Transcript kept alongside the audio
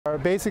Are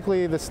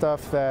basically the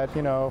stuff that,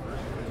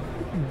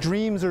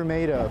 dreams are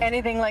made of.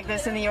 Anything like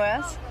this in the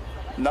US?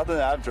 Nothing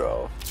that I've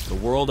drove. The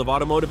world of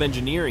automotive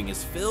engineering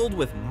is filled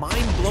with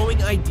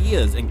mind-blowing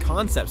ideas and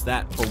concepts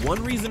that, for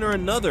one reason or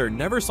another,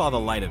 never saw the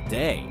light of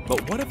day.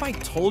 But what if I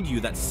told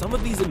you that some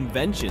of these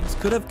inventions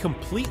could have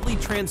completely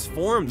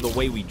transformed the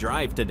way we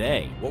drive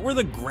today? What were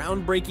the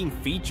groundbreaking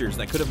features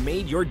that could have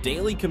made your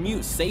daily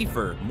commute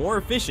safer, more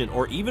efficient,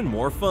 or even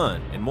more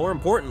fun? And more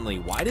importantly,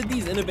 why did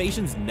these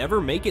innovations never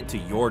make it to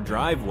your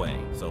driveway?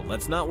 So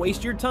let's not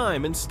waste your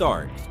time and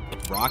start.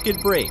 Rocket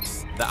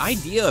brakes. The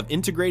idea of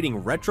integrating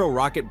retro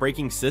rocket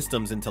braking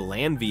systems into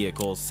land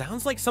vehicles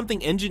sounds like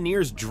something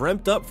engineers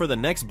dreamt up for the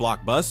next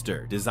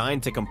blockbuster,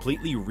 designed to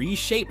completely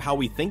reshape how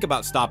we think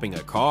about stopping a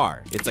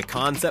car. It's a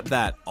concept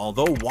that,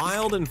 although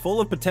wild and full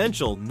of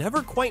potential,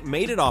 never quite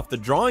made it off the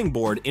drawing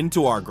board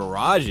into our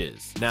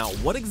garages. Now,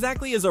 what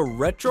exactly is a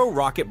retro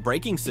rocket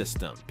braking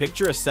system?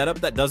 Picture a setup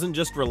that doesn't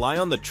just rely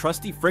on the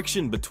trusty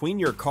friction between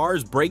your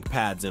car's brake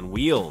pads and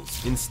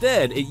wheels.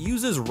 Instead, it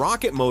uses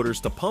rocket motors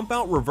to pump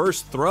out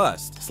reverse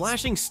thrust,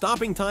 slashing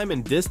stopping time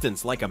and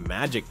distance like a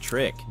magic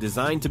trick.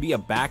 Designed to be a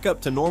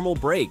backup to normal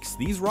brakes,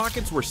 these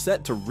rockets were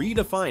set to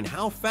redefine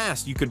how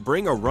fast you could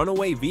bring a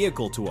runaway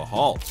vehicle to a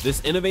halt.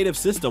 This innovative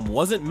system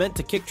wasn't meant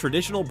to kick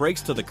traditional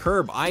brakes to the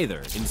curb either.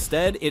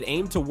 Instead, it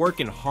aimed to work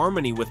in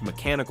harmony with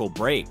mechanical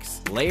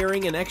brakes,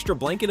 layering an extra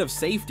blanket of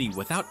safety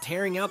without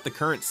tearing out the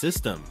current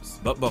systems.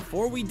 But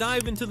before we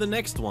dive into the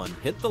next one,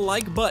 hit the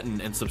like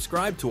button and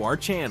subscribe to our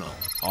channel.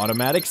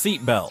 Automatic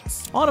seat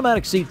belts.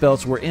 Automatic seat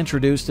belts were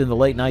introduced in the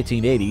late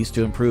 1980s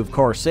to improve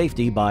car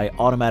safety by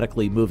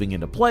automatically moving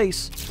into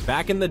place.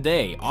 Back in the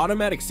day,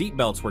 automatic seat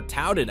belts were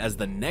touted as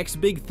the next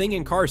big thing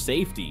in car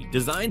safety,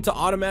 designed to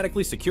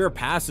automatically secure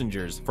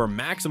passengers for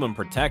maximum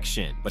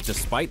protection. But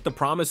despite the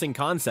promising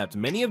concept,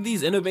 many of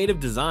these innovative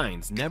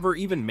designs never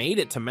even made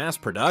it to mass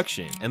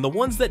production, and the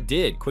ones that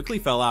did quickly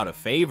fell out of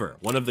favor.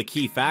 One of the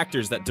key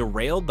factors that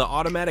derailed the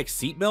automatic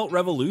seatbelt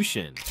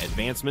revolution: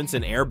 advancements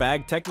in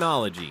airbag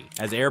technology.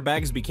 As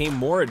airbags became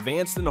more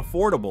advanced and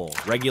affordable,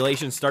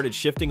 regulations started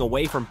shifting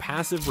away from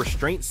passive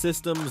restraint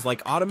systems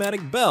like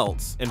automatic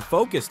belts and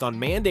focused on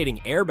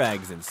mandating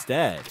airbags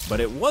instead. But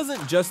it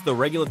wasn't just the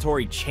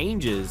regulatory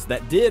changes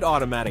that did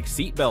automatic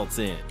seat belts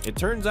in. It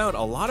turns out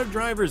a lot of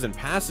drivers and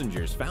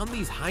passengers found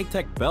these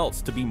high-tech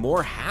belts to be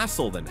more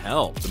hassle than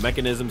help. The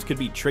mechanisms could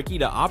be tricky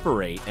to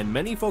operate, and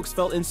many folks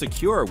felt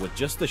insecure with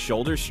just the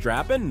shoulder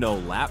strap and no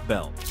lap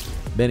belt.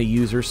 Many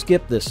users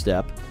skip this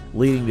step,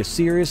 leading to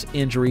serious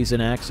injuries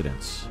and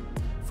accidents.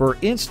 For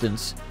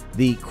instance,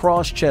 the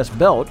cross-chest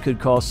belt could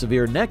cause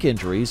severe neck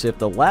injuries if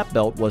the lap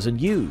belt wasn't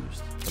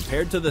used.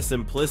 Compared to the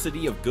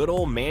simplicity of good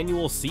old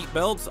manual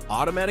seatbelts,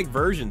 automatic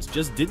versions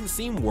just didn't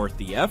seem worth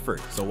the effort.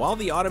 So while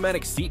the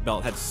automatic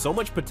seatbelt had so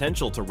much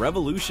potential to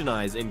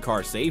revolutionize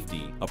in-car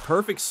safety, a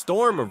perfect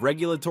storm of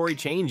regulatory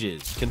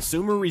changes,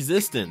 consumer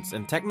resistance,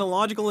 and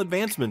technological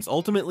advancements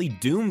ultimately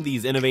doomed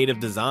these innovative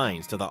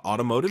designs to the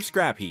automotive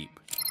scrap heap.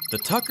 The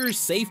Tucker's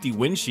safety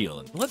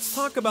windshield. Let's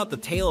talk about the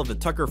tale of the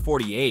Tucker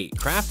 48,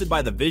 crafted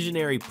by the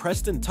visionary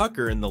Preston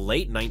Tucker in the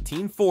late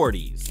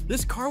 1940s.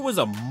 This car was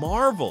a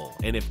marvel,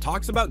 and if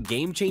talks about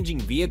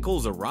game-changing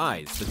vehicles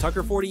arise, the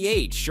Tucker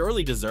 48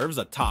 surely deserves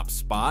a top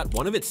spot.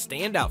 One of its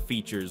standout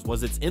features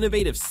was its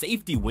innovative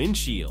safety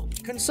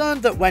windshield.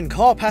 Concerned that when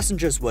car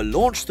passengers were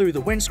launched through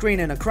the windscreen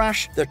in a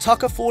crash, the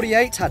Tucker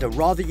 48 had a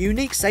rather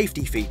unique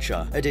safety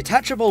feature, a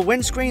detachable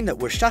windscreen that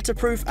was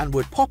shatterproof and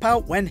would pop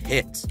out when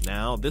hit.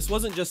 Now, this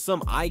wasn't just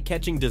some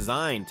eye-catching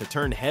design to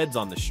turn heads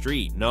on the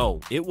street. No,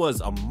 it was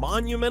a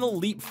monumental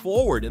leap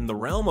forward in the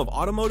realm of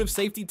automotive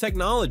safety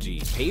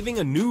technology, paving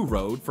a new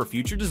road for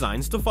future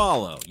designs to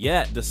follow.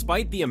 Yet,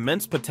 despite the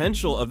immense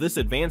potential of this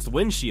advanced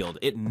windshield,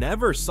 it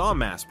never saw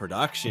mass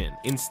production.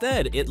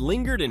 Instead, it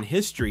lingered in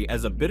history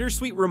as a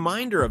bittersweet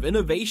reminder of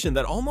innovation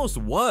that almost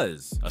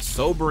was. A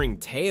sobering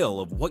tale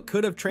of what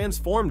could have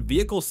transformed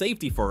vehicle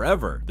safety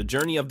forever. The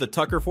journey of the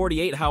Tucker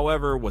 48,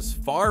 however, was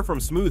far from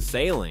smooth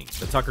sailing.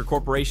 The Tucker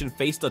Corporation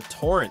faced a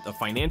torrent of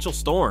financial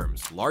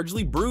storms,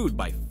 largely brewed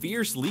by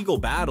fierce legal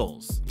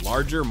battles.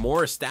 Larger,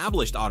 more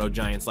established auto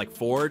giants like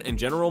Ford and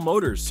General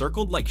Motors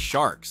circled like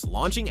sharks,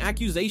 launching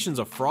accusations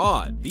of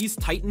fraud. These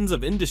titans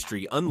of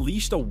industry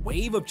unleashed a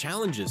wave of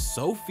challenges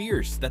so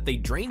fierce that they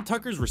drained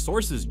Tucker's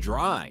resources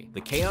dry. The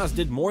chaos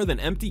did more than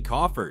empty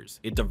coffers.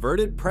 It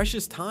diverted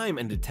precious time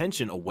and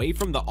attention away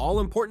from the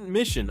all-important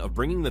mission of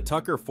bringing the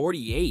Tucker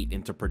 48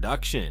 into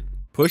production.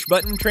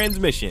 Push-button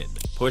transmission.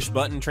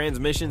 Push-button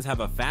transmissions have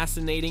a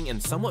fascinating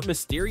and somewhat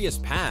mysterious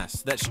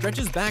past that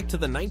stretches back to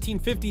the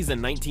 1950s and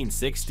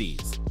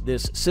 1960s.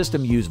 This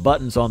system used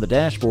buttons on the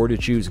dashboard to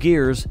choose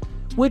gears,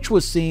 which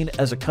was seen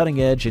as a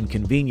cutting-edge and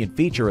convenient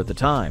feature at the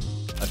time.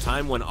 a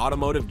time when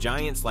automotive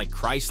giants like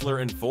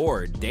Chrysler and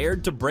Ford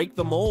dared to break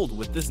the mold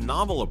with this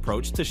novel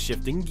approach to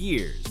shifting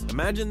gears.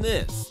 Imagine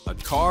this, a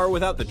car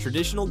without the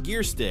traditional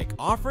gear stick,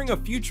 offering a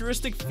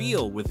futuristic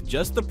feel with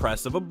just the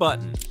press of a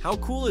button. How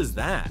cool is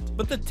that?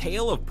 But the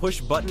tale of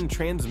push-button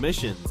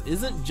transmissions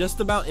isn't just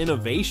about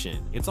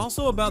innovation, it's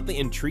also about the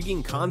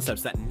intriguing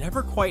concepts that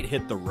never quite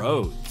hit the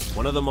roads.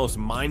 One of the most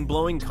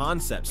mind-blowing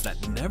concepts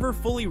that never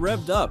fully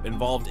revved up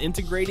involved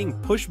integrating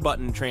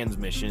push-button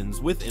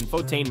transmissions with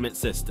infotainment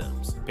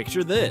systems.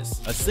 Picture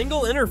this, a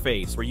single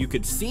interface where you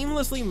could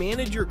seamlessly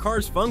manage your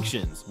car's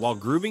functions while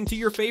grooving to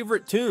your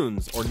favorite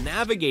tunes or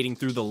navigating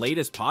through the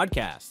latest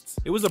podcasts.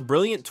 It was a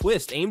brilliant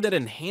twist aimed at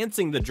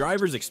enhancing the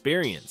driver's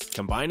experience,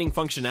 combining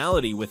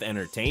functionality with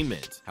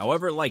entertainment.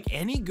 However, like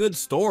any good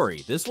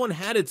story, this one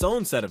had its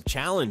own set of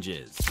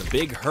challenges. The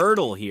big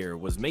hurdle here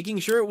was making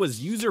sure it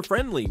was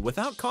user-friendly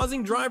without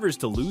causing drivers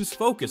to lose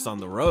focus on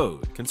the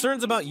road.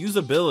 Concerns about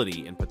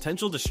usability and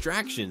potential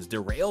distractions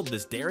derailed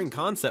this daring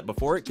concept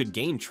before it could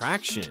gain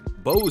traction.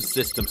 Bose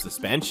system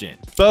suspension.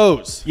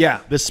 Bose,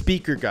 yeah, the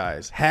speaker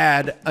guys,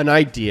 had an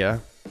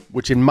idea,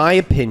 which in my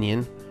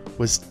opinion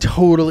was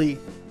totally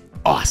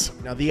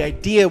awesome. Now, the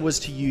idea was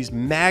to use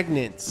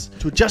magnets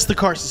to adjust the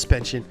car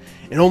suspension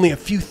in only a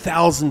few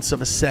thousandths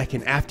of a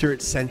second after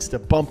it sensed a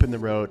bump in the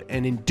road,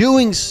 and in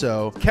doing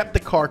so, kept the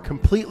car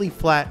completely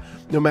flat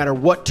no matter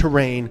what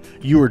terrain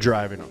you were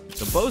driving on.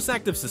 The Bose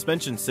active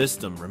suspension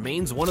system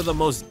remains one of the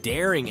most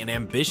daring and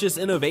ambitious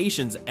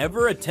innovations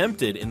ever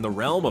attempted in the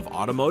realm of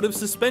automotive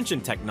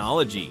suspension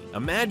technology.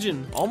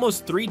 Imagine,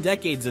 almost 3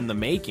 decades in the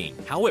making,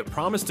 how it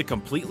promised to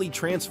completely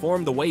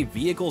transform the way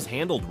vehicles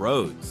handled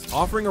roads,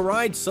 offering a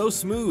ride so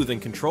smooth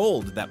and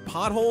controlled that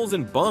potholes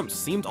and bumps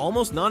seemed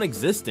almost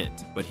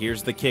non-existent. But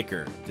here's the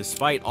kicker.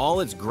 Despite all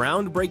its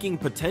groundbreaking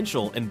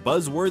potential and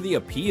buzzworthy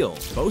appeal,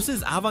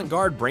 Bose's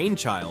avant-garde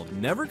brainchild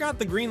never got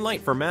the green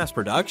light for mass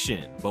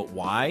production. But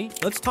why?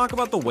 Let's talk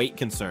about the weight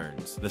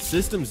concerns. The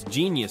system's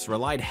genius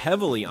relied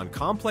heavily on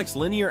complex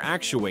linear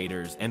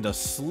actuators and a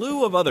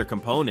slew of other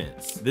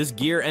components. This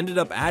gear ended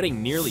up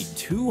adding nearly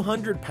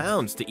 200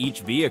 pounds to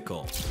each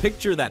vehicle.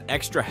 Picture that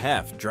extra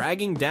heft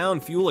dragging down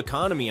fuel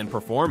economy and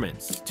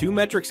performance. Two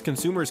metrics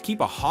consumers keep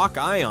a hawk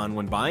eye on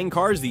when buying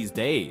cars these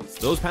days.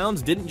 Those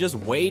pounds didn't just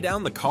weigh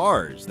down the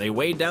cars, they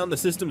weighed down the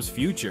system's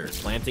future,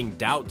 planting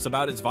doubts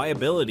about its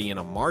viability in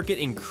a market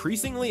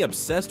increasingly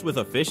obsessed with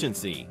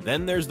efficiency.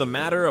 Then there's the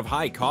matter of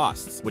high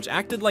costs, which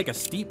acted like a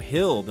steep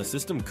hill the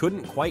system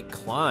couldn't quite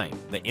climb.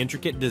 The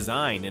intricate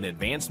design and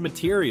advanced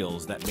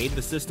materials that made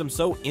the system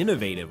so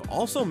innovative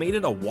also made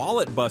it a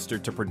wallet buster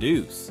to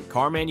produce.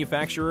 Car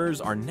manufacturers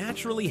are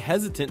naturally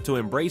hesitant to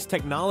embrace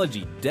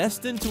technology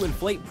destined to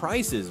inflate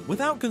prices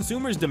without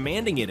consumers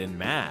demanding it in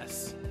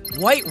mass.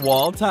 White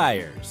wall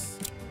tires.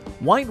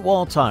 White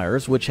wall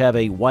tires, which have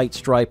a white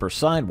stripe or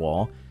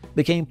sidewall,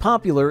 became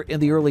popular in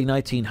the early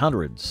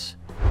 1900s.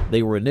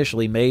 They were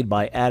initially made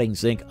by adding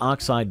zinc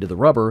oxide to the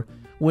rubber,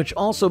 which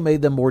also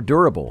made them more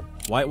durable.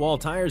 White wall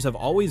tires have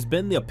always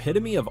been the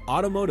epitome of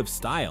automotive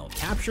style,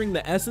 capturing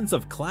the essence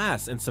of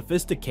class and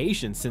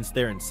sophistication since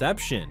their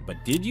inception. But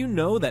did you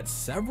know that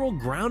several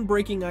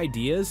groundbreaking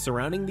ideas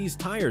surrounding these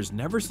tires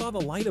never saw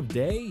the light of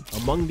day?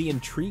 Among the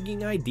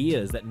intriguing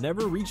ideas that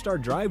never reached our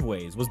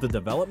driveways was the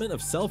development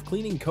of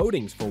self-cleaning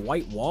coatings for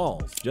white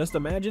walls. Just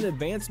imagine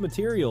advanced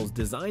materials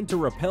designed to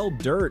repel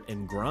dirt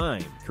and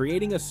grime,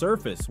 creating a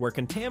surface where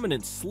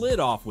contaminants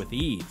slid off with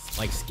ease,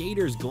 like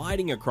skaters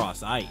gliding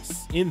across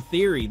ice. In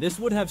theory, this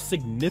would have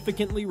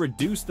significantly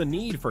reduced the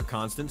need for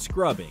constant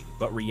scrubbing,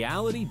 but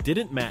reality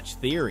didn't match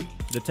theory.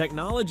 The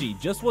technology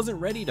just wasn't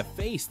ready to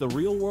face the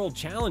real-world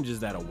challenges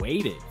that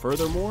awaited.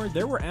 Furthermore,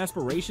 there were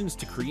aspirations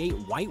to create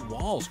white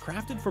walls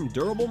crafted from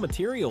durable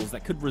materials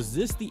that could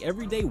resist the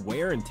everyday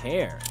wear and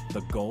tear.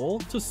 The goal?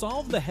 To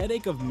solve the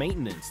headache of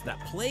maintenance that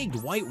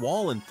plagued white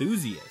wall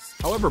enthusiasts.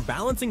 However,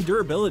 balancing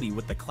durability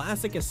with the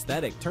classic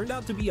aesthetic turned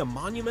out to be a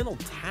monumental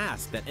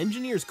task that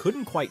engineers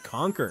couldn't quite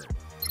conquer.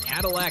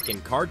 Cadillac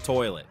and car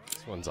toilet.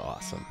 This one's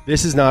awesome.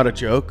 This is not a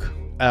joke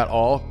at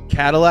all.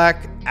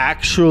 Cadillac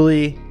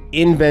actually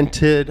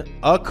invented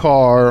a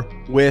car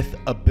with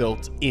a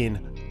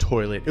built-in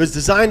toilet. It was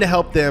designed to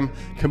help them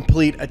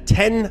complete a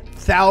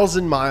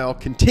 10,000-mile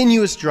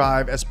continuous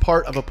drive as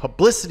part of a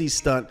publicity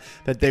stunt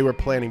that they were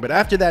planning. But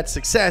after that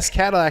success,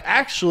 Cadillac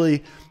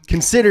actually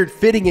considered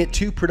fitting it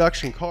to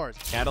production cars.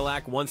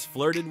 Cadillac once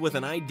flirted with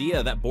an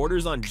idea that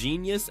borders on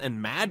genius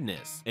and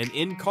madness, an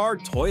in-car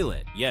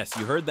toilet. Yes,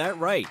 you heard that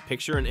right.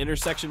 Picture an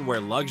intersection where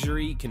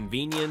luxury,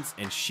 convenience,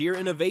 and sheer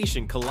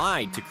innovation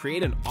collide to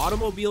create an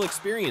automobile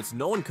experience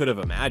no one could have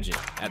imagined.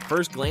 At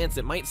first glance,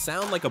 it might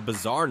sound like a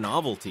bizarre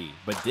novelty,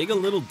 but dig a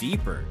little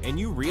deeper and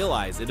you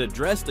realize it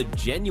addressed a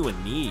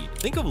genuine need.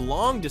 Think of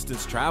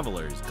long-distance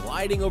travelers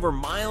gliding over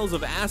miles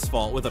of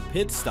asphalt with a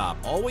pit stop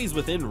always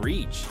within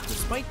reach.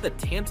 Despite the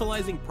tantalizing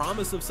tantalizing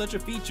promise of such a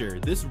feature,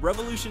 this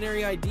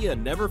revolutionary idea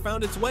never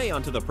found its way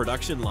onto the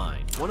production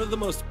line. One of the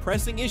most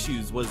pressing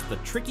issues was the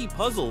tricky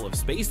puzzle of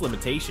space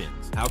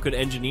limitations. How could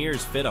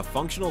engineers fit a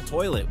functional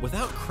toilet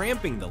without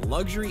cramping the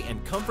luxury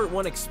and comfort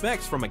one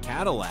expects from a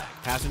Cadillac?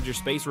 Passenger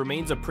space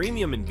remains a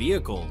premium in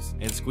vehicles,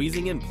 and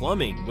squeezing in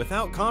plumbing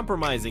without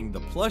compromising the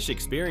plush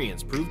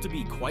experience proved to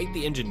be quite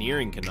the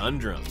engineering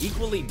conundrum.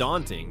 Equally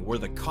daunting were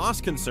the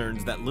cost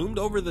concerns that loomed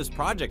over this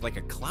project like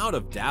a cloud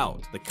of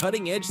doubt. The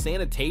cutting-edge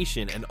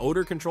sanitation and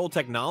odor control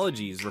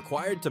technologies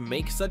required to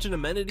make such an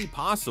amenity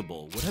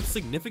possible would have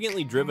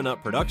significantly driven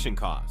up production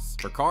costs.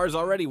 For cars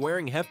already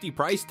wearing hefty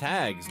price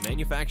tags,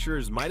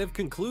 manufacturers might have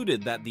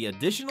concluded that the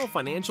additional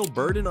financial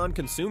burden on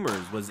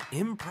consumers was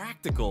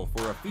impractical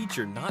for a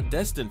feature not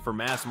destined for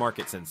mass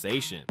market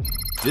sensation.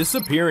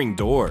 Disappearing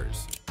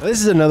doors. Now, this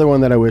is another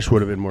one that I wish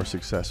would have been more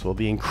successful.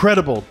 The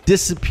incredible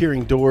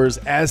disappearing doors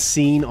as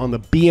seen on the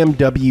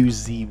BMW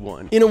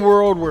Z1. In a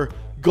world where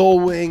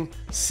Gullwing,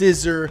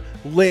 Scissor,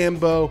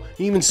 Lambo,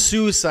 even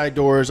suicide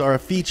doors are a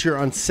feature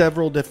on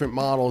several different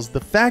models,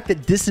 the fact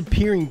that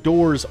disappearing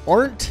doors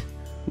aren't,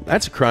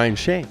 that's a crying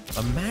shame.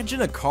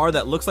 Imagine a car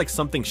that looks like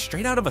something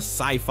straight out of a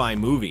sci-fi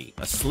movie.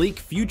 A sleek,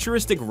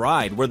 futuristic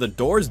ride where the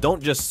doors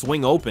don't just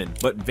swing open,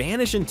 but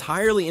vanish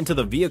entirely into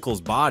the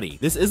vehicle's body.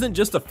 This isn't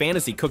just a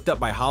fantasy cooked up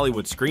by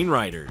Hollywood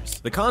screenwriters.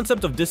 The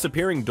concept of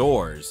disappearing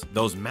doors,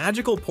 those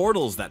magical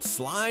portals that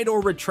slide or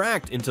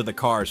retract into the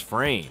car's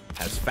frame,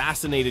 has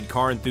fascinated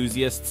car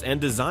enthusiasts and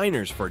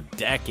designers for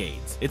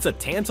decades. It's a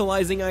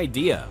tantalizing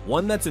idea,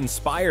 one that's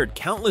inspired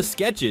countless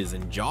sketches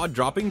and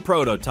jaw-dropping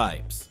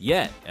prototypes.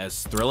 Yet,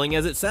 as thrilling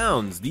as it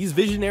sounds, these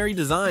visionary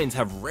designs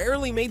have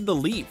rarely made the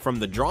leap from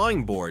the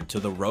drawing board to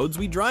the roads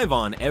we drive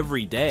on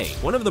every day.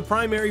 One of the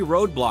primary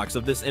roadblocks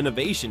of this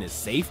innovation is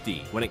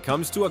safety. When it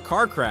comes to a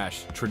car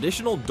crash,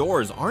 traditional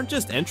doors aren't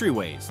just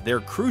entryways,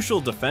 they're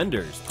crucial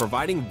defenders,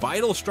 providing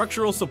vital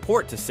structural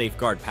support to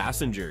safeguard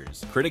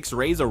passengers. Critics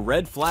raise a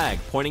red flag,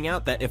 pointing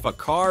out that if a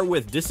car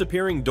with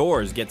disappearing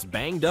doors gets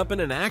banged up in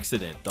an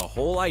accident, the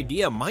whole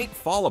idea might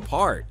fall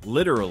apart,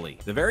 literally.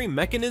 The very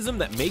mechanism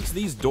that makes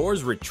these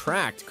doors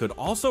retract could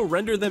also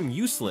render them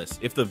useless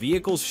if the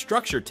vehicle's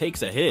structure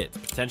takes a hit,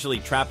 potentially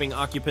trapping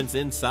occupants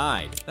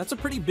inside. That's a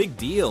pretty big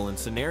deal in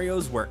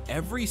scenarios where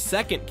every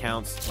second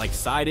counts, like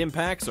side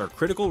impacts or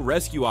critical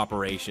rescue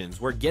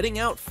operations where getting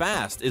out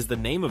fast is the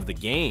name of the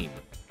game.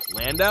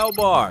 Landau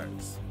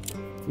bars.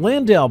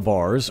 Landau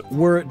bars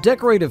were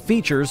decorative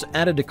features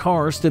added to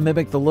cars to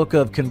mimic the look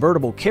of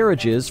convertible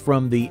carriages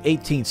from the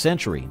 18th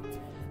century.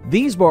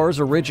 These bars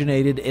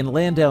originated in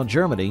Landau,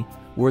 Germany,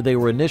 where they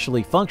were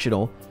initially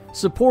functional,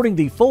 supporting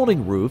the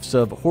folding roofs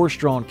of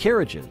horse-drawn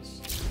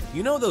carriages.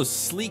 You know those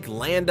sleek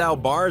Landau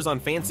bars on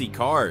fancy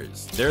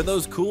cars? They're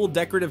those cool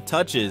decorative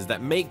touches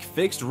that make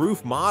fixed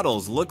roof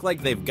models look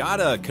like they've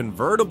got a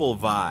convertible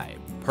vibe.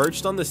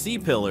 Perched on the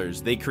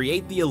C-pillars, they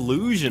create the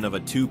illusion of a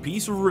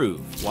two-piece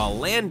roof. While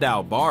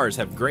Landau bars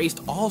have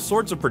graced all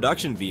sorts of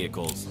production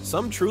vehicles,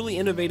 some truly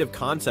innovative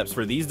concepts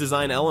for these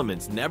design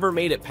elements never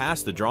made it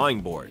past the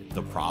drawing board.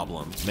 The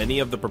problem: many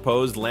of the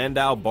proposed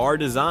Landau bar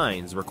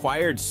designs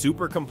required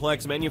super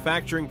complex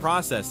manufacturing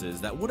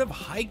processes that would have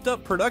hiked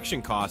up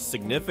production costs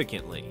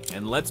significantly.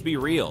 And let's be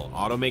real,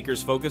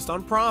 automakers focused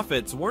on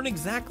profits weren't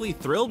exactly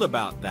thrilled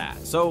about that.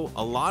 So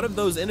a lot of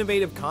those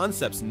innovative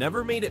concepts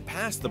never made it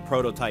past the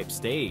prototype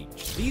stage.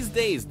 These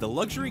days, the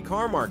luxury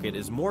car market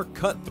is more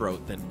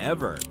cutthroat than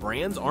ever.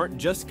 Brands aren't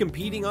just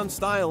competing on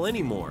style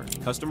anymore.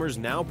 Customers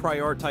now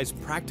prioritize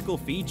practical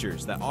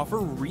features that offer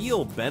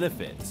real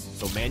benefits.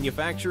 So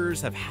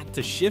manufacturers have had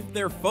to shift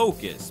their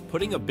focus,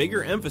 putting a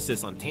bigger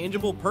emphasis on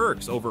tangible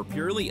perks over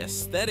purely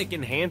aesthetic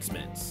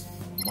enhancements.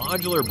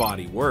 Modular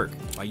body work.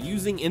 By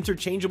using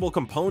interchangeable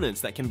components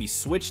that can be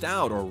switched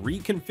out or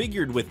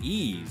reconfigured with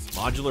ease,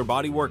 modular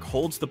bodywork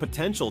holds the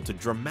potential to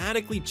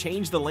dramatically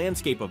change the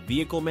landscape of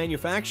vehicle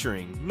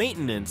manufacturing,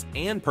 maintenance,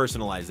 and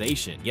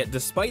personalization. Yet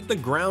despite the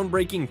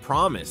groundbreaking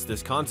promise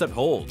this concept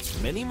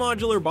holds, many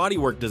modular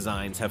bodywork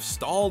designs have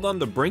stalled on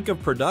the brink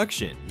of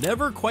production,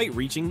 never quite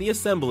reaching the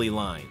assembly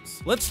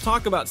lines. Let's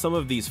talk about some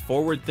of these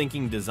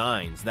forward-thinking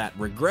designs that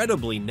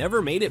regrettably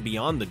never made it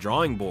beyond the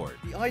drawing board.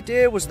 The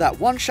idea was that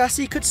one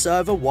chassis could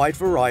serve a wide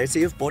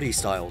variety of body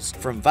styles,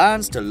 from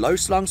vans to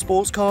low-slung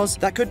sports cars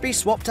that could be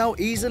swapped out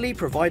easily,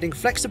 providing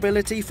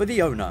flexibility for the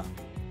owner.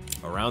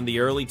 Around the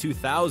early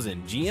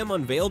 2000s, GM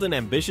unveiled an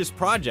ambitious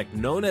project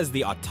known as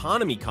the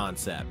autonomy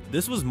concept.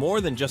 This was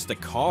more than just a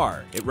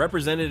car. It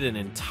represented an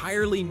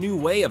entirely new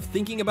way of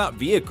thinking about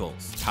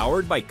vehicles,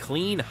 powered by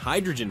clean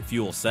hydrogen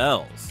fuel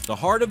cells. The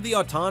heart of the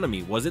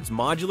autonomy was its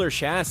modular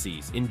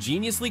chassis,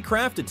 ingeniously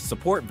crafted to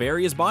support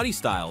various body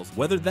styles,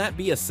 whether that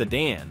be a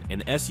sedan,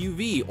 an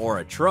SUV, or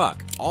a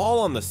truck, all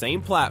on the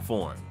same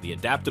platform. The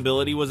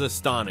adaptability was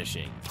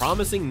astonishing,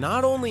 promising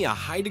not only a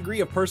high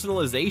degree of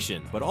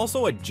personalization, but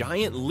also a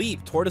giant leap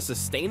leap toward a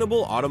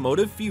sustainable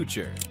automotive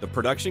future. The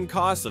production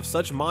costs of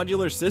such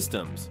modular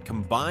systems,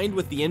 combined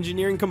with the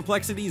engineering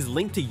complexities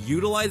linked to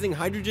utilizing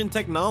hydrogen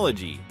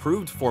technology,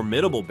 proved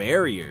formidable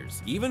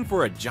barriers. Even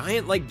for a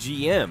giant like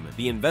GM,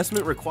 the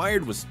investment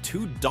required was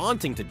too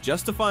daunting to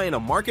justify in a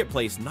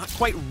marketplace not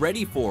quite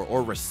ready for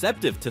or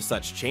receptive to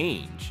such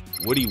change.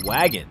 Woody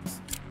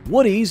wagons.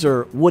 Woodies,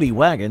 or Woody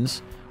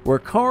wagons, were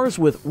cars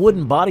with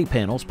wooden body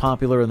panels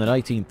popular in the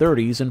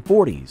 1930s and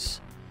 40s.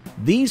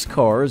 These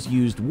cars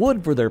used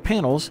wood for their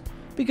panels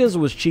because it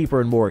was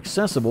cheaper and more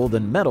accessible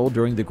than metal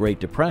during the Great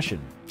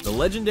Depression. The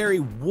legendary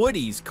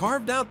Woodies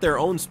carved out their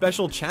own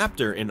special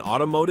chapter in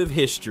automotive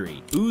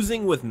history,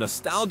 oozing with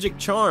nostalgic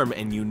charm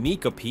and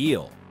unique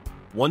appeal.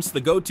 Once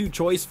the go-to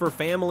choice for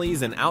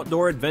families and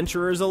outdoor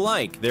adventurers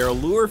alike, their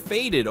allure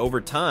faded over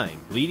time,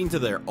 leading to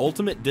their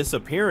ultimate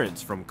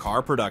disappearance from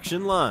car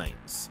production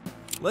lines.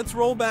 Let's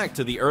roll back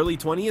to the early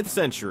 20th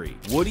century.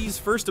 Woodies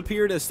first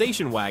appeared as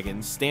station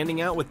wagons,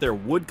 standing out with their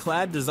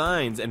wood-clad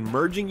designs and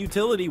merging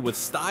utility with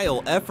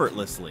style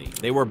effortlessly.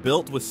 They were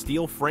built with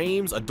steel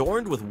frames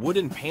adorned with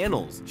wooden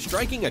panels,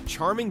 striking a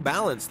charming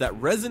balance that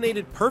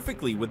resonated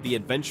perfectly with the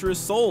adventurous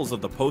souls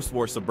of the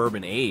post-war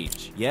suburban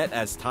age. Yet,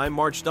 as time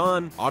marched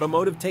on,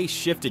 automotive taste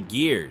shifted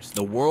gears.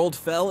 The world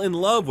fell in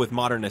love with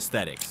modern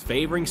aesthetics,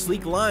 favoring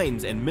sleek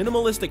lines and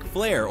minimalistic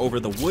flair over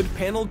the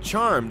wood-paneled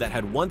charm that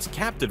had once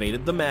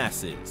captivated the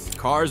masses.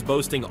 Cars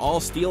boasting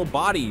all-steel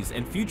bodies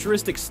and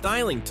futuristic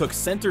styling took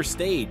center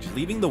stage,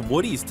 leaving the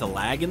Woodies to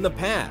lag in the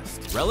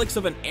past. Relics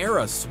of an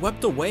era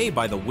swept away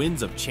by the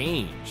winds of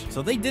change,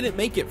 so they didn't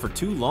make it for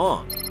too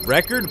long.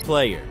 Record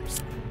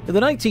players. In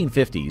the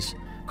 1950s,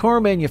 car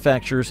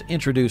manufacturers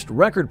introduced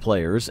record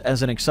players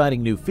as an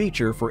exciting new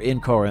feature for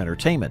in-car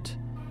entertainment.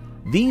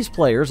 These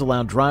players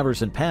allowed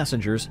drivers and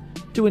passengers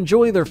to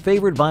enjoy their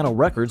favorite vinyl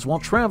records while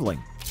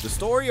traveling. The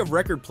story of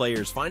record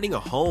players finding a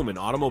home in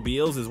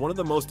automobiles is one of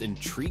the most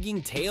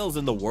intriguing tales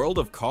in the world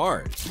of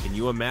cars. Can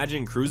you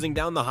imagine cruising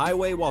down the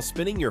highway while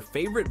spinning your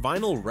favorite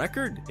vinyl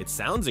record? It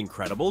sounds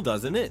incredible,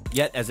 doesn't it?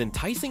 Yet, as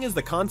enticing as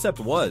the concept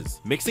was,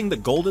 mixing the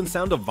golden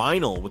sound of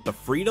vinyl with the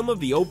freedom of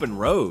the open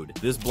road,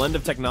 this blend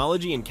of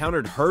technology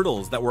encountered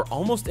hurdles that were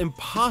almost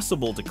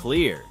impossible to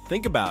clear.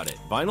 Think about it.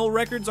 Vinyl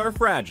records are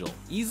fragile,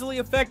 easily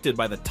affected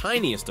by the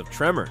tiniest of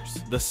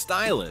tremors. The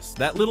stylus,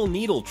 that little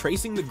needle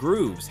tracing the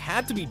grooves,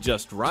 had to be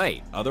just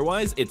right,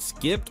 otherwise it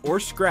skipped or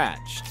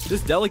scratched.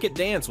 This delicate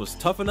dance was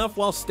tough enough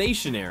while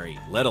stationary,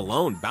 let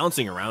alone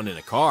bouncing around in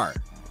a car.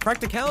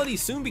 Practicality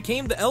soon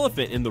became the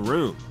elephant in the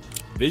room.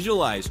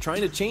 Visualize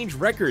trying to change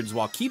records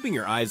while keeping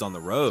your eyes on the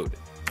road.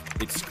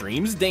 It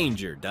screams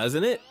danger,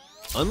 doesn't it?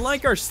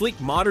 Unlike our sleek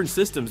modern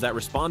systems that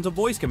respond to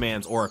voice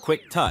commands or a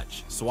quick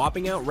touch,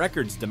 swapping out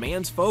records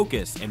demands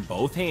focus in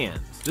both hands.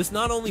 This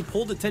not only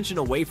pulled attention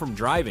away from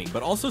driving,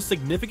 but also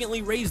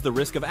significantly raised the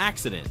risk of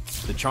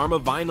accidents. The charm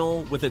of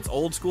vinyl, with its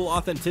old-school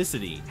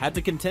authenticity, had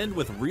to contend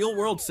with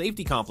real-world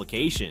safety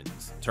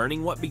complications,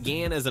 turning what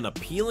began as an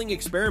appealing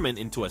experiment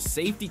into a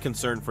safety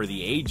concern for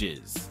the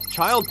ages.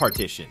 Child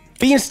partition.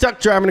 Being stuck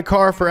driving a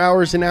car for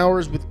hours and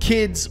hours with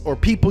kids or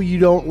people you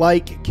don't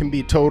like can be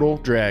a total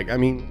drag. I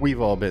mean,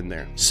 we've all been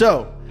there.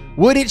 So,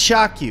 would it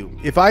shock you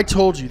if I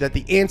told you that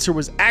the answer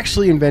was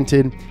actually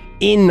invented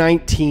in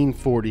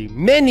 1940?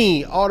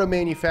 Many auto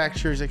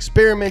manufacturers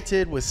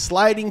experimented with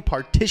sliding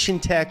partition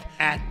tech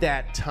at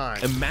that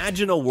time.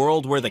 Imagine a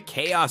world where the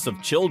chaos of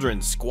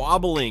children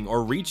squabbling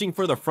or reaching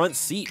for the front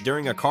seat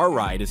during a car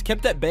ride is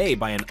kept at bay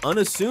by an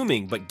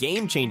unassuming but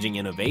game-changing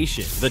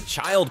innovation: the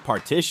child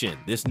partition.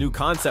 This new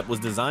concept was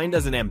designed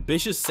as an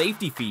ambitious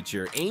safety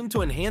feature aimed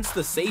to enhance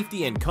the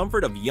safety and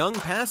comfort of young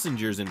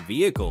passengers in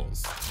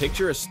vehicles.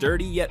 Picture a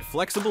sturdy yet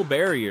flexible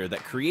barrier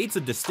that creates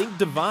a distinct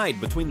divide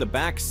between the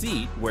back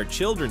seat, where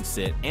children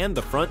sit, and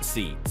the front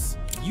seats.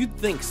 You'd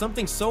think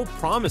something so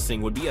promising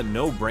would be a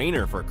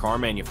no-brainer for car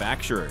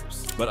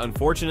manufacturers. But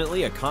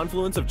unfortunately, a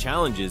confluence of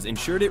challenges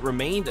ensured it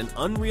remained an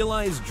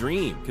unrealized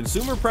dream.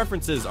 Consumer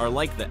preferences are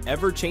like the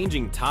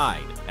ever-changing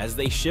tide, as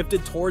they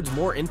shifted towards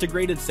more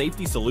integrated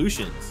safety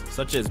solutions,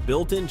 such as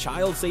built-in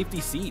child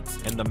safety seats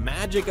and the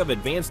magic of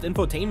advanced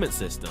infotainment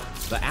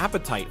systems. The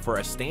appetite for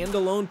a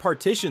standalone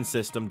partition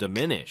system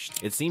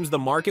diminished. It seems the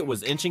market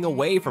was inching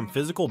away from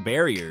physical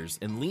barriers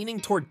and leaning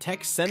toward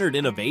tech-centered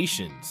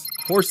innovations.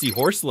 Horsey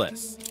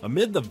horseless.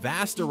 Amid the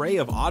vast array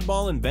of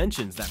oddball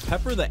inventions that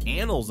pepper the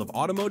annals of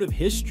automotive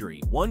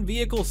history, one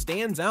vehicle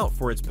stands out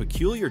for its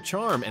peculiar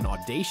charm and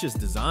audacious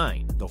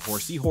design: the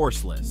Horsey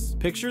horseless.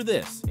 Picture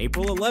this: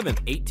 April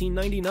 11th,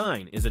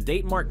 1899 is a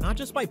date marked not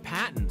just by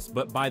patents,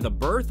 but by the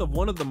birth of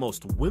one of the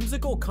most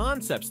whimsical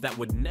concepts that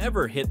would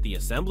never hit the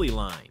assembly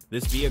line.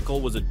 This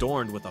vehicle was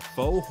adorned with a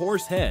faux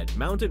horse head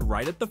mounted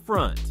right at the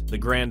front. The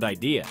grand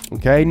idea.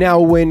 Okay, now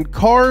when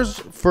cars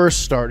first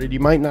started, you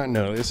might not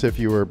know this if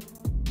you were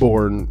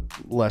born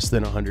less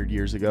than 100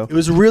 years ago, it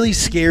was a really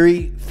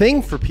scary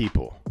thing for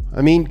people.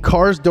 I mean,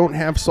 cars don't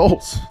have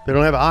souls. They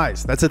don't have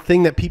eyes. That's a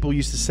thing that people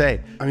used to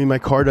say. I mean, my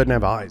car doesn't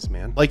have eyes,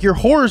 man. Like, your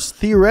horse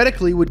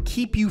theoretically would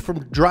keep you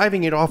from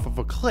driving it off of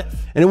a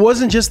cliff. And it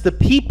wasn't just the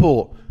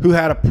people who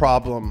had a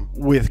problem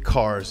with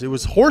cars. It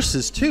was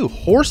horses too.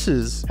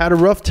 Horses had a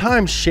rough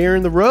time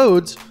sharing the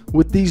roads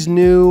with these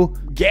new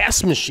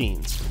gas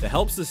machines. To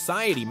help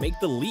society make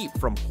the leap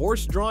from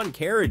horse-drawn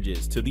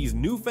carriages to these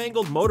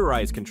newfangled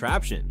motorized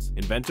contraptions,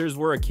 inventors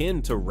were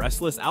akin to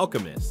restless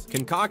alchemists,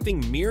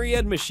 concocting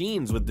myriad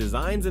machines with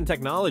designs and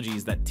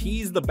technologies that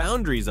tease the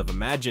boundaries of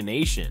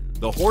imagination.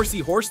 The horsey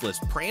horseless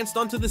pranced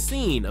onto the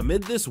scene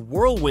amid this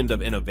whirlwind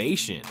of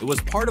innovation. It was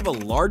part of a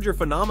larger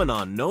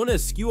phenomenon known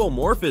as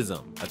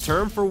skeuomorphism, a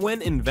term for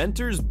when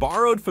inventors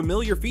borrowed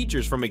familiar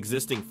features from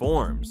existing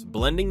forms,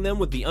 blending them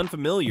with the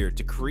unfamiliar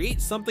to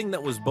create something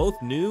that was both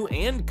new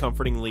and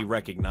comfortingly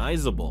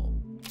recognizable.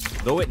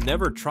 Though it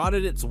never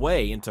trotted its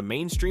way into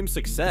mainstream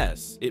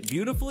success, it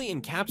beautifully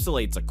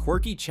encapsulates a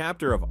quirky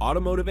chapter of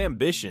automotive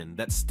ambition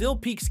that still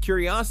piques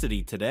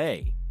curiosity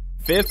today.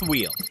 Fifth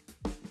wheel.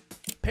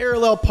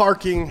 Parallel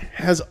parking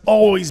has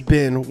always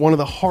been one of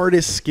the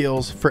hardest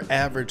skills for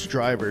average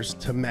drivers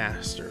to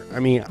master.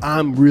 I mean,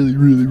 I'm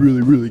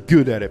really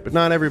good at it, but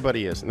not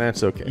everybody is, and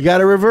that's okay. You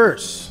gotta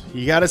reverse,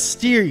 you gotta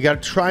steer, you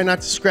gotta try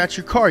not to scratch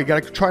your car, you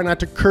gotta try not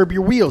to curb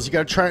your wheels, you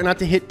gotta try not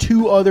to hit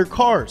two other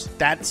cars.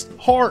 That's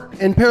hard.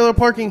 And parallel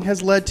parking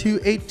has led to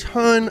a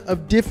ton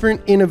of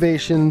different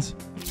innovations.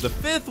 The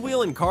fifth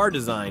wheel in car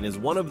design is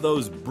one of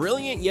those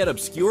brilliant yet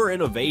obscure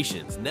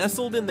innovations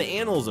nestled in the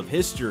annals of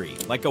history,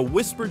 like a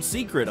whispered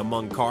secret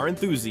among car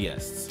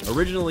enthusiasts.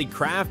 Originally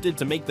crafted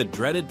to make the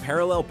dreaded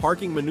parallel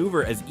parking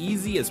maneuver as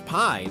easy as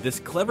pie, this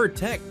clever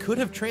tech could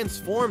have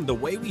transformed the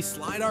way we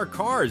slide our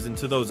cars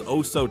into those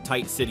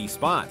oh-so-tight city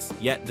spots.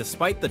 Yet,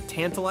 despite the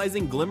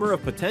tantalizing glimmer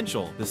of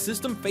potential, the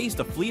system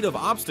faced a fleet of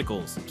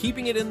obstacles,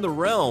 keeping it in the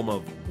realm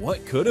of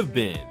what could have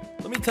been.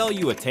 Let me tell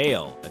you a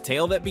tale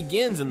that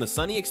begins in the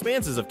sunny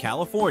expanses of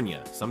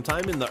California,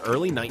 sometime in the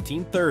early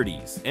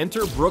 1930s.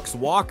 Enter Brooks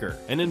Walker,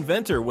 an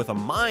inventor with a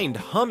mind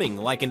humming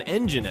like an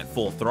engine at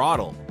full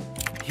throttle.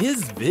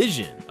 His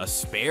vision, a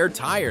spare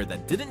tire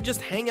that didn't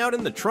just hang out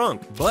in the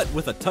trunk, but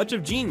with a touch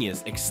of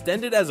genius,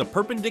 extended as a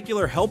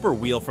perpendicular helper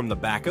wheel from the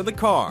back of the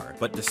car.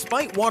 But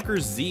despite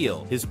Walker's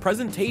zeal, his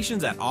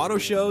presentations at auto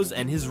shows,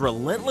 and his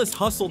relentless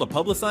hustle to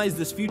publicize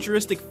this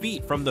futuristic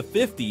feat from the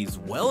 50s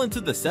well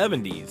into the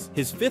 70s,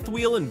 his fifth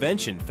wheel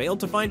invention failed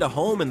to find a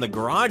home in the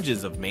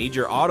garages of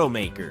major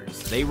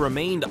automakers. They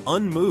remained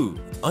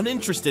unmoved,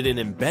 uninterested in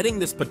embedding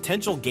this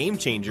potential game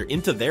changer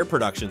into their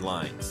production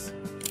lines.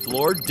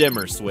 Floor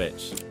dimmer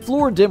switch.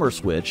 Floor dimmer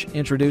switch,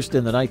 introduced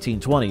in the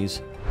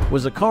 1920s,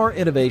 was a car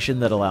innovation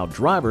that allowed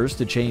drivers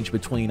to change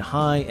between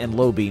high and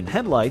low beam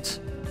headlights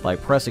by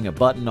pressing a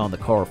button on the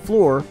car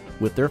floor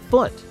with their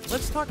foot.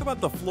 Let's talk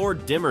about the floor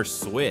dimmer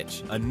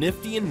switch, a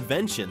nifty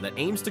invention that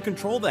aims to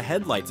control the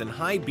headlights and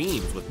high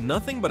beams with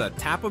nothing but a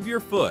tap of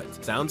your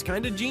foot. Sounds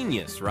kinda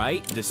genius,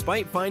 right?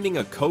 Despite finding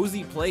a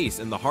cozy place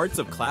in the hearts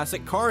of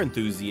classic car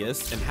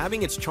enthusiasts and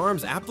having its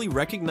charms aptly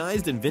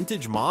recognized in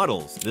vintage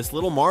models, this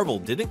little marvel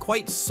didn't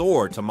quite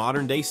soar to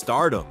modern day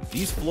stardom.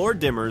 These floor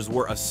dimmers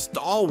were a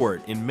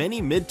stalwart in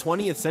many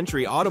mid-20th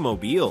century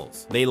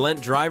automobiles. They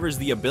lent drivers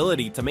the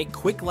ability to make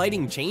quick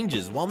lighting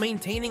changes while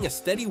maintaining a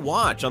steady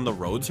watch on the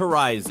road's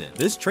horizon.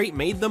 This trait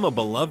made them a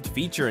beloved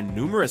feature in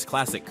numerous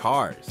classic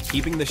cars,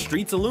 keeping the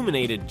streets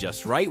illuminated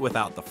just right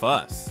without the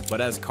fuss.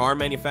 But as car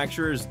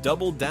manufacturers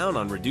doubled down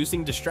on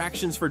reducing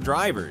distractions for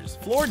drivers,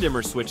 floor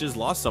dimmer switches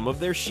lost some of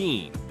their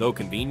sheen. Though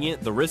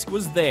convenient, the risk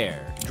was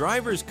there.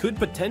 Drivers could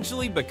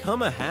potentially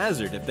become a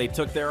hazard if they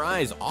took their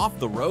eyes off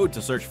the road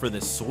to search for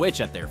this switch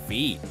at their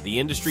feet. The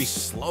industry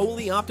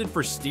slowly opted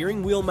for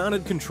steering wheel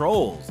mounted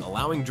controls,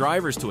 allowing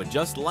drivers to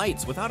adjust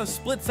lights without a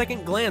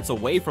split-second glance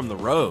away from the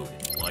road.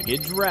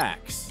 Luggage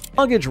racks.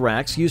 Luggage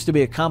racks used to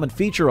be a common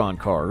feature on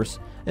cars,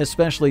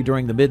 especially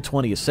during the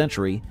mid-20th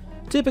century,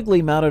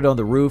 typically mounted on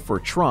the roof or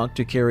trunk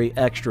to carry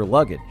extra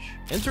luggage.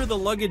 Enter the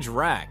luggage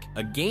rack,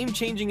 a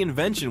game-changing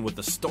invention with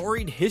a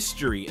storied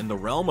history in the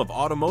realm of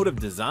automotive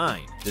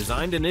design.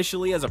 Designed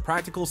initially as a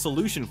practical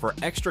solution for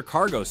extra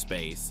cargo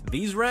space,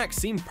 these racks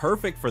seem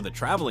perfect for the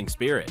traveling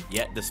spirit.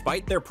 Yet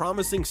despite their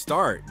promising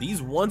start,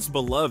 these once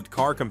beloved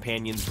car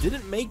companions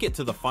didn't make it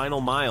to the final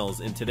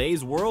miles in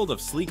today's world of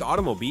sleek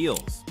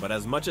automobiles. But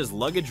as much as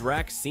luggage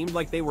racks seemed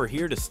like they were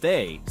here to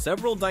stay,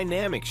 several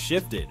dynamics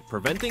shifted,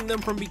 preventing them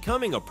from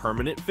becoming a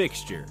permanent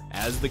fixture.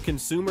 As the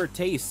consumer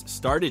tastes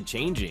started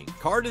changing,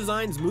 car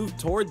designs moved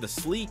toward the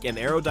sleek and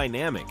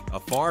aerodynamic, a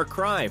far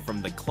cry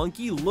from the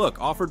clunky look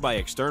offered by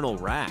external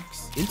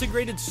racks.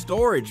 Integrated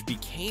storage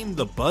became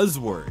the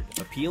buzzword,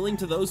 appealing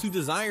to those who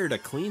desired a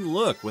clean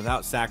look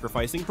without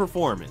sacrificing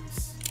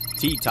performance.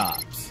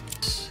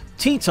 T-tops.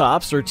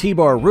 T-tops, or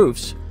T-bar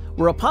roofs,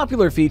 were a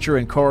popular feature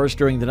in cars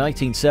during the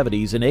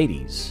 1970s and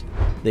 80s.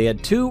 They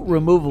had two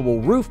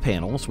removable roof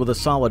panels with a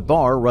solid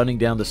bar running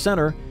down the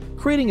center,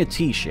 creating a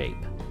T shape.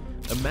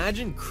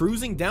 Imagine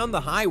cruising down the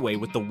highway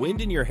with the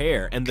wind in your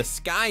hair and the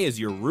sky as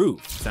your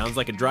roof. Sounds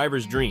like a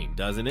driver's dream,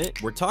 doesn't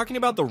it? We're talking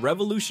about the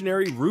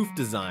revolutionary roof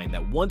design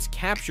that once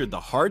captured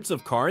the hearts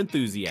of car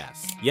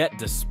enthusiasts. Yet,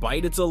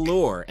 despite its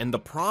allure and the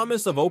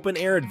promise of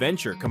open-air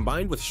adventure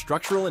combined with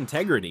structural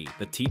integrity,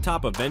 the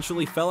T-top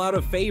eventually fell out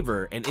of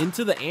favor and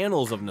into the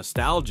annals of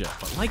nostalgia.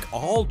 But like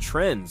all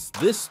trends,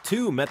 this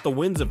too met the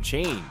winds of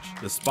change.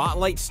 The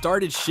spotlight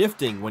started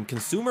shifting when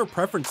consumer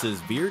preferences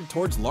veered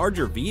towards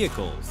larger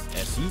vehicles,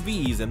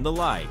 SUVs and the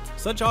like.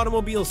 Such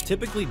automobiles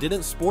typically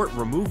didn't sport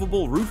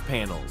removable roof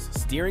panels,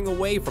 steering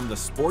away from the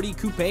sporty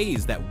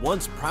coupes that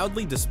once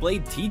proudly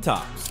displayed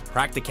T-tops.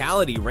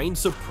 Practicality reigned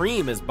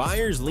supreme as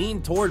buyers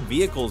leaned toward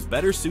vehicles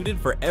better suited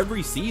for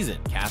every season,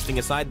 casting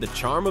aside the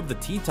charm of the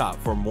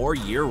T-top for more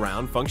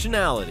year-round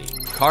functionality.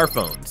 Car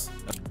phones.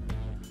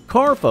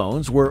 Car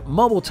phones were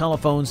mobile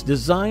telephones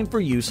designed for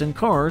use in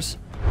cars,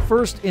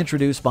 first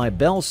introduced by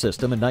Bell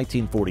System in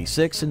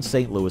 1946 in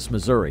St. Louis,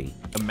 Missouri.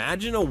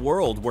 Imagine a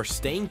world where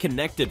staying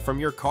connected from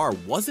your car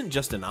wasn't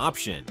just an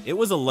option, it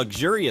was a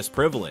luxurious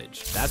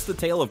privilege. That's the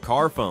tale of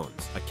car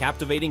phones, a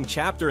captivating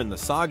chapter in the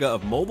saga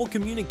of mobile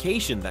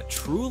communication that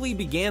truly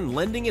began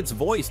lending its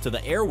voice to the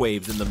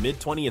airwaves in the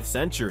mid-20th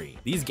century.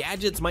 These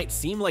gadgets might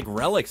seem like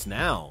relics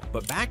now,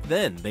 but back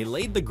then, they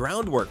laid the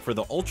groundwork for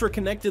the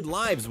ultra-connected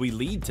lives we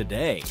lead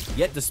today.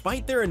 Yet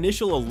despite their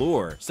initial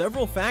allure,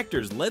 several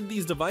factors led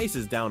these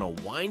devices down a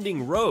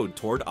winding road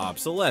toward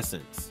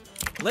obsolescence.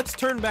 Let's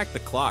turn back the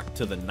clock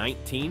to the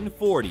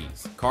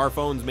 1940s. Car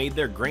phones made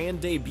their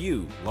grand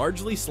debut,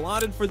 largely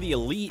slotted for the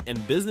elite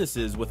and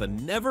businesses with a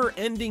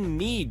never-ending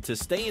need to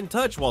stay in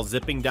touch while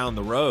zipping down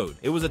the road.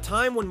 It was a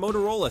time when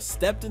Motorola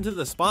stepped into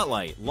the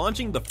spotlight,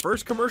 launching the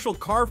first commercial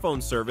car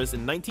phone service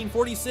in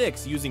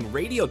 1946 using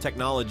radio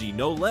technology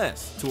no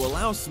less, to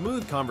allow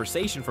smooth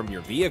conversation from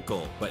your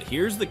vehicle. But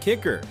here's the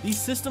kicker,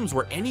 these systems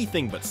were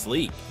anything but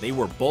sleek. They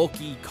were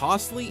bulky,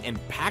 costly, and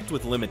packed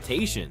with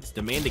limitations,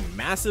 demanding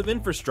massive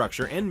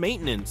infrastructure and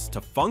maintenance to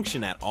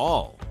function at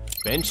all.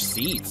 Bench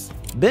seats.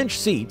 Bench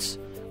seats,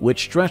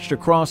 which stretched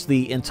across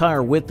the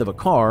entire width of a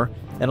car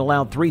and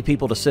allowed 3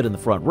 people to sit in the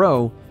front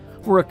row,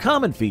 were a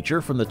common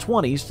feature from the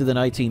 20s to the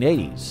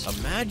 1980s.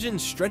 Imagine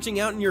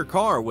stretching out in your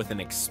car with an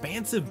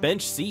expansive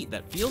bench seat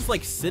that feels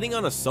like sitting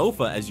on a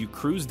sofa as you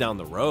cruise down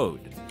the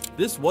road.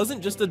 This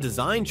wasn't just a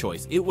design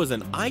choice, it was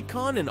an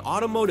icon in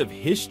automotive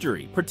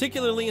history,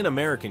 particularly in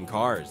American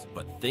cars.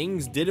 But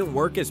things didn't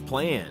work as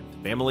planned.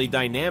 Family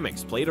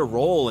dynamics played a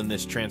role in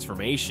this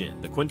transformation.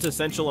 The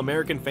quintessential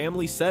American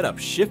family setup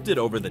shifted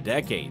over the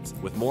decades,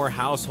 with more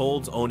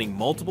households owning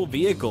multiple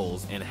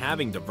vehicles and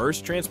having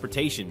diverse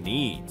transportation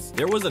needs.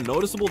 There was a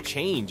noticeable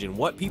change in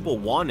what people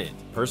wanted.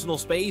 Personal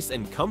space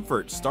and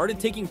comfort started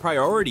taking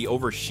priority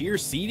over sheer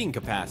seating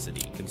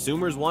capacity.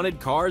 Consumers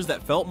wanted cars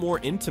that felt more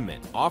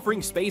intimate,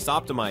 offering space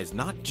optimized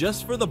not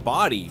just for the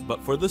body,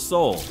 but for the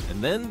soul.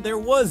 And then there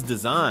was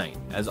design.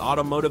 As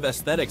automotive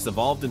aesthetics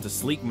evolved into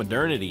sleek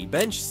modernity,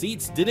 bench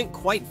seats didn't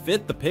quite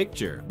fit the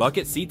picture.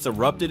 Bucket seats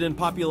erupted in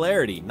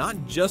popularity, not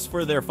just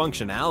for their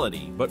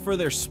functionality, but for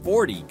their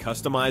sporty,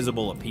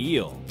 customizable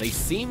appeal. They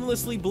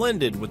seamlessly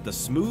blended with the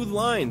smooth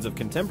lines of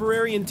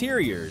contemporary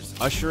interiors,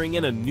 ushering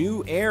in a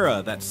new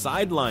era that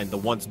sidelined the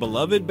once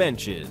beloved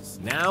benches.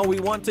 Now we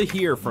want to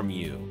hear from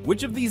you.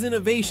 Which of these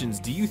innovations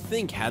do you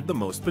think had the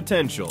most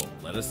potential?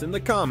 Let us in the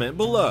comment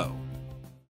below.